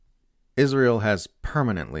Israel has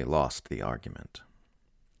permanently lost the argument.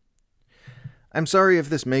 I'm sorry if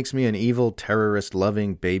this makes me an evil,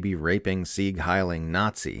 terrorist-loving, baby-raping, Sieg-heiling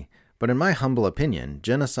Nazi, but in my humble opinion,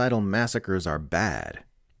 genocidal massacres are bad.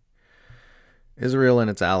 Israel and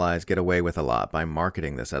its allies get away with a lot by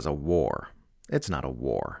marketing this as a war. It's not a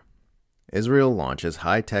war. Israel launches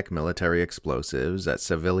high-tech military explosives at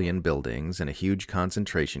civilian buildings in a huge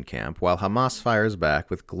concentration camp, while Hamas fires back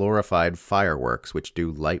with glorified fireworks which do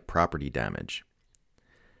light property damage.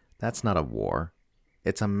 That's not a war.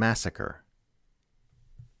 It's a massacre.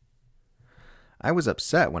 I was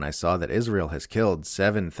upset when I saw that Israel has killed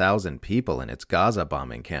 7,000 people in its Gaza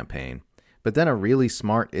bombing campaign, but then a really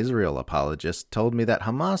smart Israel apologist told me that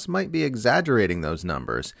Hamas might be exaggerating those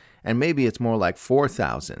numbers, and maybe it's more like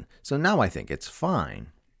 4,000, so now I think it's fine.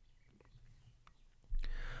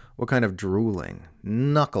 What kind of drooling,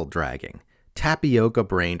 knuckle-dragging,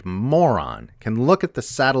 tapioca-brained moron can look at the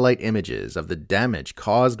satellite images of the damage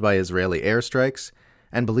caused by Israeli airstrikes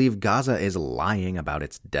and believe Gaza is lying about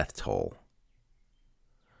its death toll?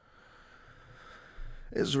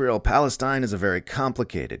 Israel-Palestine is a very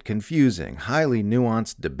complicated, confusing, highly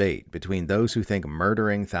nuanced debate between those who think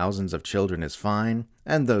murdering thousands of children is fine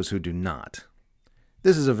and those who do not.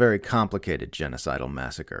 This is a very complicated genocidal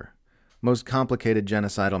massacre. Most complicated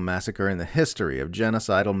genocidal massacre in the history of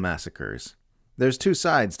genocidal massacres. There's two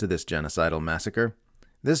sides to this genocidal massacre.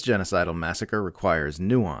 This genocidal massacre requires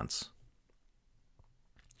nuance.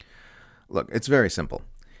 Look, it's very simple.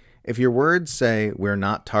 If your words say we're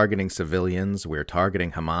not targeting civilians, we're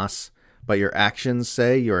targeting Hamas, but your actions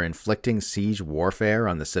say you're inflicting siege warfare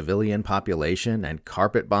on the civilian population and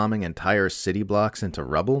carpet bombing entire city blocks into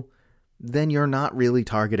rubble, then you're not really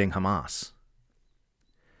targeting Hamas.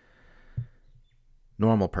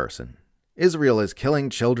 Normal person. Israel is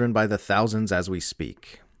killing children by the thousands as we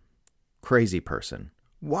speak. Crazy person.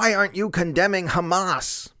 Why aren't you condemning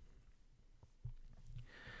Hamas?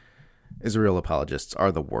 Israel apologists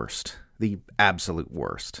are the worst, the absolute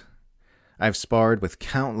worst. I've sparred with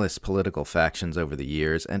countless political factions over the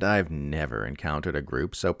years, and I've never encountered a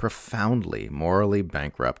group so profoundly morally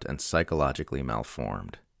bankrupt and psychologically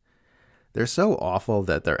malformed. They're so awful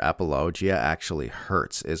that their apologia actually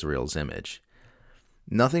hurts Israel's image.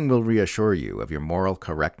 Nothing will reassure you of your moral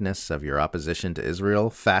correctness of your opposition to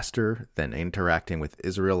Israel faster than interacting with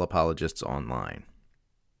Israel apologists online.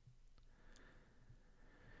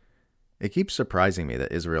 It keeps surprising me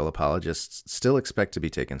that Israel apologists still expect to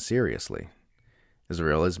be taken seriously.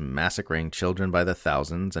 Israel is massacring children by the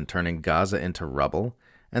thousands and turning Gaza into rubble,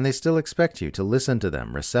 and they still expect you to listen to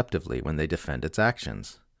them receptively when they defend its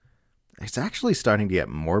actions. It's actually starting to get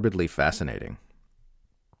morbidly fascinating.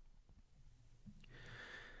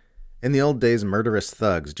 In the old days, murderous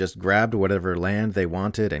thugs just grabbed whatever land they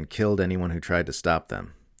wanted and killed anyone who tried to stop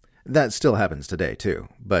them. That still happens today, too,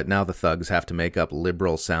 but now the thugs have to make up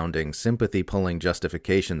liberal-sounding, sympathy-pulling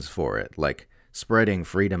justifications for it, like spreading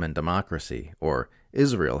freedom and democracy, or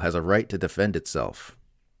Israel has a right to defend itself.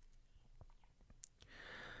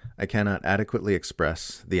 I cannot adequately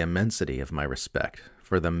express the immensity of my respect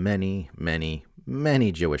for the many, many,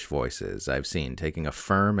 many Jewish voices I've seen taking a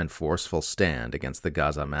firm and forceful stand against the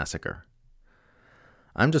Gaza massacre.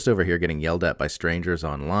 I'm just over here getting yelled at by strangers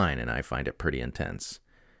online, and I find it pretty intense.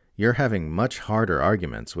 You're having much harder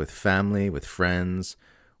arguments with family, with friends,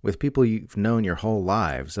 with people you've known your whole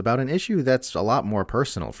lives about an issue that's a lot more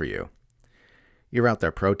personal for you. You're out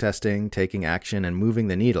there protesting, taking action, and moving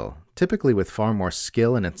the needle, typically with far more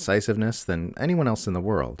skill and incisiveness than anyone else in the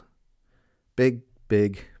world. Big,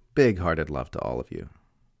 big, big-hearted love to all of you.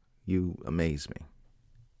 You amaze me.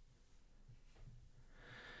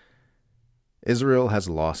 Israel has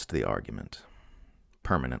lost the argument.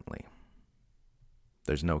 Permanently.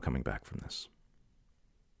 There's no coming back from this.